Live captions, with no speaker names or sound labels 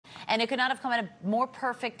And it could not have come at a more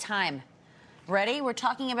perfect time. Ready? We're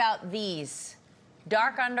talking about these.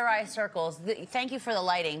 Dark under eye circles. Thank you for the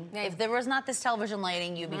lighting. Yeah. If there was not this television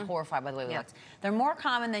lighting, you'd be horrified by the way we looked. They're more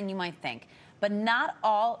common than you might think. But not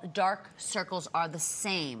all dark circles are the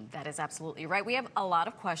same. That is absolutely right. We have a lot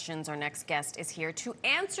of questions. Our next guest is here to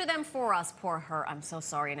answer them for us. Poor her. I'm so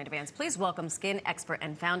sorry in advance. Please welcome skin expert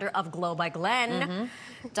and founder of Glo by Glen,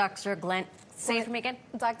 Dr. Glenn. Say it for me again.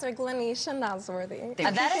 Dr. Glenisha Nosworthy.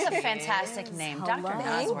 That is a fantastic name, Dr.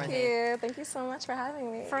 Nosworthy. Thank you. Thank you so much for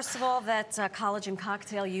having me. First of all, that collagen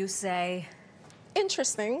cocktail, you say...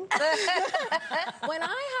 Interesting. When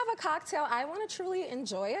I have a cocktail, I want to truly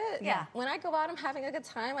enjoy it. Yeah. When I go out, I'm having a good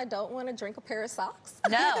time. I don't want to drink a pair of socks.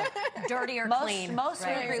 No. Dirty or clean. Most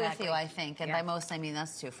would agree with you, I think. And by most, I mean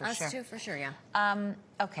us two, for sure. Us two, for sure, yeah.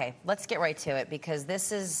 Okay, let's get right to it, because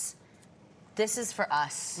this is for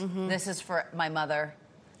us. This is for my mother.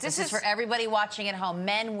 This is for everybody watching at home.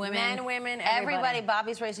 Men, women, everybody.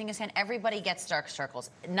 Bobby's raising his hand. Everybody gets dark circles.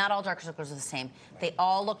 Not all dark circles are the same. They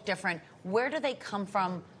all look different. Where do they come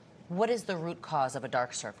from? What is the root cause of a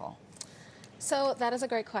dark circle? So that is a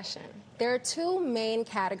great question. There are two main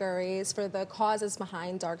categories for the causes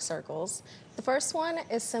behind dark circles. The first one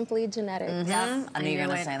is simply genetics. I knew you were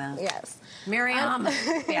going to say that. Yes. Miriam.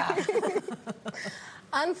 Yeah.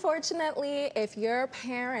 Unfortunately, if your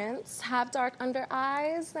parents have dark under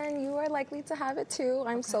eyes, then you are likely to have it too.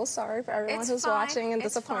 I'm so sorry for everyone who's watching and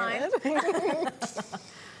disappointed.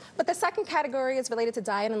 But the second category is related to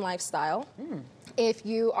diet and lifestyle. If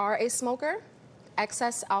you are a smoker,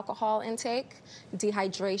 excess alcohol intake,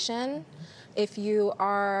 dehydration, if you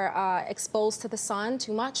are exposed to the sun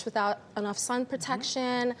too much without enough sun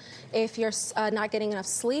protection, if you're not getting enough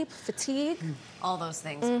sleep, fatigue. All those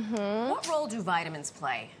things. What role do vitamins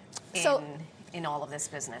play in all of this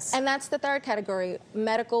business? And that's the third category,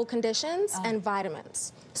 medical conditions and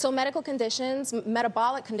vitamins. So medical conditions,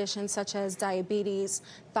 metabolic conditions such as diabetes,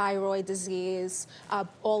 thyroid disease,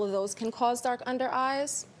 all of those can cause dark under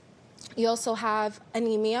eyes. You also have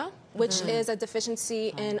anemia, which is a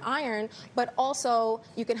deficiency in iron, but also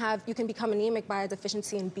you can become anemic by a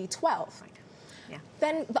deficiency in B12. Yeah.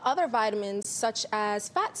 Then the other vitamins, such as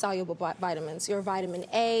fat-soluble vitamins, your vitamin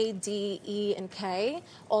A, D, E, and K,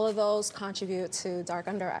 all of those contribute to dark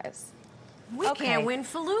under eyes. We can't win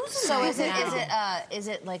Fallujah. So is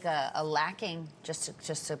it like a lacking, just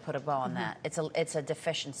to put a bow on that? It's a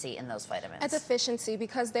deficiency in those vitamins. A deficiency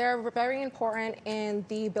because they're very important in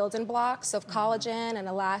the building blocks of collagen and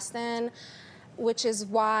elastin, which is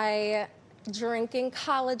why drinking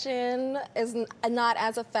collagen is not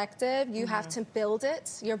as effective. You have to build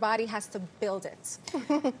it. Your body has to build it.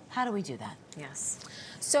 How do we do that? Yes.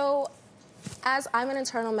 So, as I'm an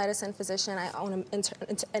internal medicine physician, I own an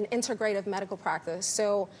integrative medical practice.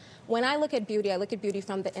 So when I look at beauty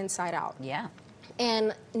from the inside out. Yeah.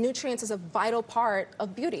 And nutrients is a vital part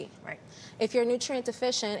of beauty. Right. If you're nutrient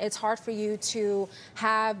deficient, it's hard for you to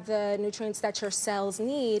have the nutrients that your cells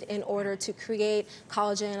need in order to create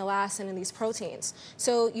collagen, elastin, and these proteins.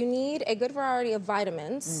 So you need a good variety of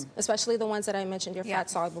vitamins, especially the ones that I mentioned, your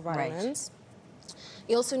fat-soluble vitamins.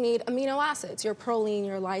 You also need amino acids, your proline,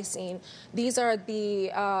 your lysine. These are the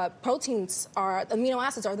amino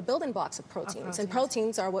acids are the building blocks of proteins. And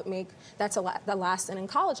proteins are what make, the elastin and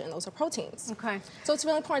collagen. Those are proteins. Okay. So it's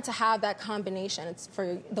really important to have that combination. It's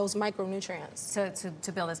for those micronutrients. So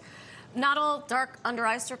to build this. Not all dark under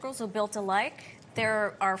eye circles are built alike.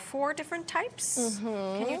 There are 4 different types.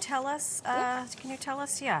 Can you tell us?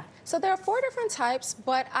 Yeah. So there are 4 different types,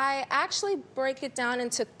 but I actually break it down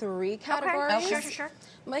into 3 categories. Okay. Sure.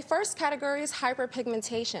 My first category is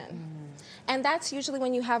hyperpigmentation. And that's usually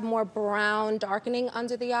when you have more brown darkening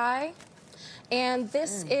under the eye. And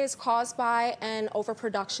this is caused by an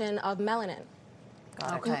overproduction of melanin.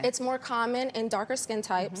 Okay. It's more common in darker skin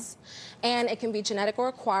types, and it can be genetic or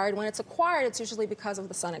acquired. When it's acquired, it's usually because of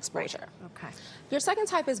the sun exposure. Okay. Your second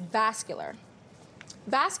type is vascular.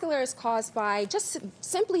 Vascular is caused by just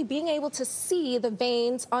simply being able to see the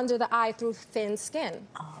veins under the eye through thin skin.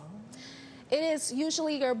 It is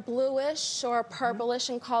usually your bluish or purplish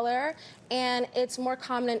in color, and it's more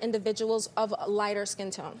common in individuals of a lighter skin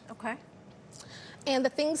tone. Okay. And the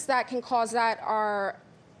things that can cause that are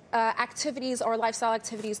activities or lifestyle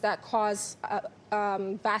activities that cause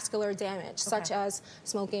vascular damage, such as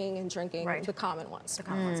smoking and drinking, the common ones. The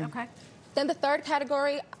common ones, okay. Then the third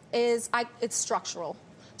category is it's structural.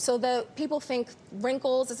 So the people think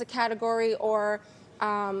wrinkles is a category, or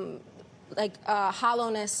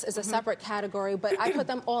hollowness is a separate category, but I put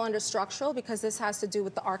them all under structural because this has to do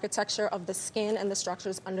with the architecture of the skin and the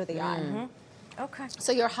structures under the eye. Okay.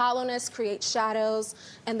 So your hollowness creates shadows,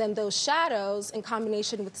 and then those shadows, in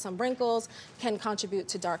combination with some wrinkles, can contribute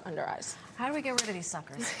to dark under eyes. How do we get rid of these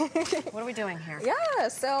suckers? What are we doing here? Yeah,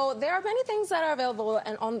 so there are many things that are available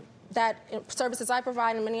and on that services I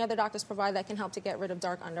provide and many other doctors provide that can help to get rid of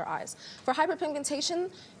dark under eyes. For hyperpigmentation,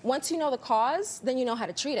 once you know the cause, then you know how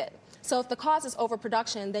to treat it. So if the cause is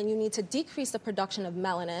overproduction, then you need to decrease the production of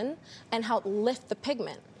melanin and help lift the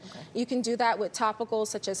pigment. Okay. You can do that with topicals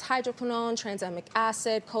such as hydroquinone, tranexamic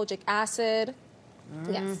acid, kojic acid.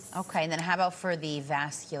 Yes. Okay, and then how about for the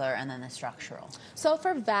vascular and then the structural? So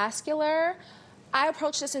for vascular, I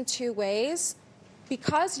approach this in two ways.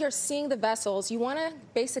 Because you're seeing the vessels, you want to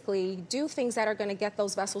basically do things that are going to get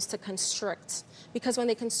those vessels to constrict. Because when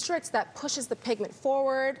they constrict, that pushes the pigment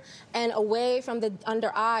forward and away from the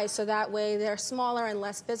under eye, so that way they're smaller and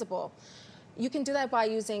less visible. You can do that by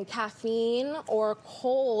using caffeine or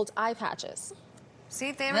cold eye patches.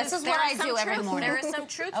 See, this is what I do every morning. There is some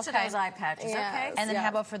truth to those eye patches, okay? And then how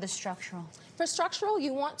about for the structural? For structural,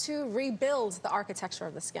 you want to rebuild the architecture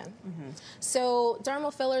of the skin. So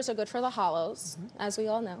dermal fillers are good for the hollows, as we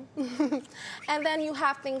all know. And then you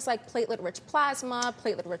have things like platelet-rich plasma,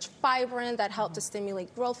 platelet-rich fibrin that help to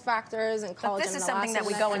stimulate growth factors and collagen. But this is something that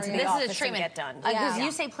we go into the office and get done. Because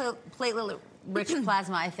you say platelet-rich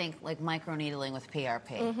plasma, I think like microneedling with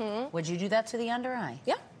PRP. Would you do that to the under eye?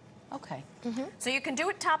 Yeah. Okay. So you can do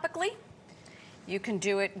it topically. You can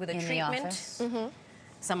do it with a treatment. The office.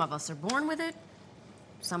 Some of us are born with it.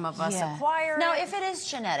 Some of us acquire it. Now, if it is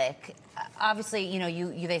genetic, obviously, you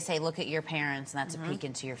know, they say look at your parents, and that's a peek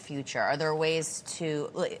into your future. Are there ways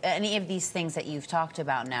to, any of these things that you've talked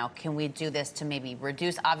about now, can we do this to maybe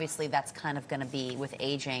reduce? Obviously, that's kind of going to be with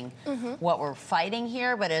aging what we're fighting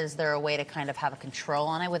here, but is there a way to kind of have a control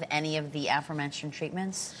on it with any of the aforementioned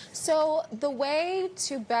treatments? So the way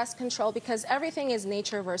to best control, because everything is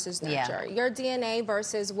nature versus nurture, your DNA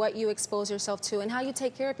versus what you expose yourself to and how you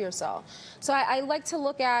take care of yourself. So I like to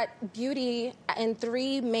look at beauty in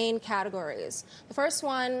three main categories. The first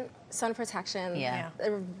one, sun protection.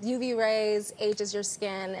 UV rays ages your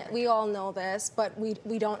skin. We all know this, but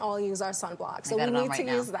we don't all use our sunblock, so we need to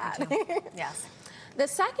use that. Yes. The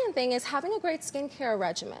second thing is having a great skincare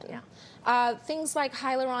regimen. Things like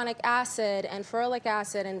hyaluronic acid and ferulic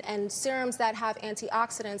acid and serums that have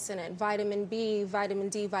antioxidants in it, vitamin B, vitamin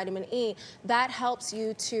D, vitamin E, that helps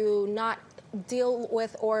you to not deal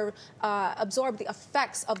with or absorb the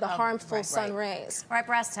effects of the harmful sun rays. All right,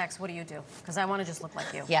 brass tacks, what do you do? Because I want to just look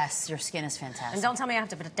like you. Yes, your skin is fantastic. And don't tell me I have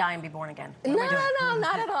to die and be born again. No,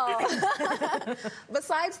 not at all.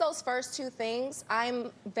 Besides those first two things,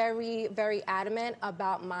 I'm very, very adamant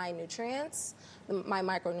about my nutrients, my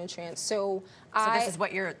micronutrients. So this is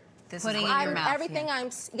what you're putting in your mouth. Everything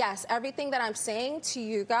everything that I'm saying to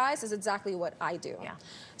you guys is exactly what I do.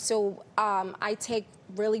 So I take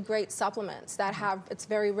really great supplements that it's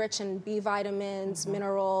very rich in B vitamins,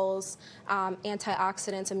 minerals,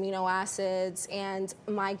 antioxidants, amino acids, and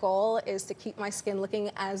my goal is to keep my skin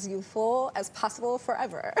looking as youthful as possible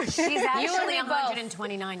forever. She's actually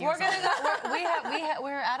 129 years old.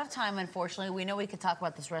 We're out of time, unfortunately. We know we could talk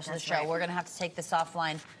about this rest of the show. We're going to have to take this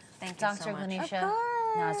offline. Thank you Dr. so much. Ganesha.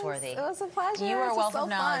 No, it's worthy. It was a pleasure. You are a wealth of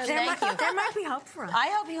knowledge. Thank you. There might be hope for us. I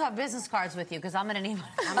hope you have business cards with you, because I'm going to need one.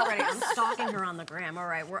 I'm ready. I'm stalking her on the gram. All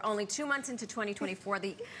right, we're only 2 months into 2024.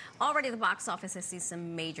 Already the box office has seen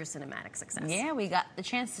some major cinematic success. Yeah, we got the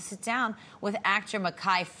chance to sit down with actor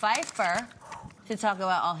Mekhi Phifer to talk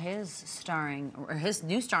about all his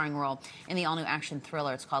new starring role in the all-new action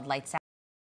thriller. It's called Lights Out.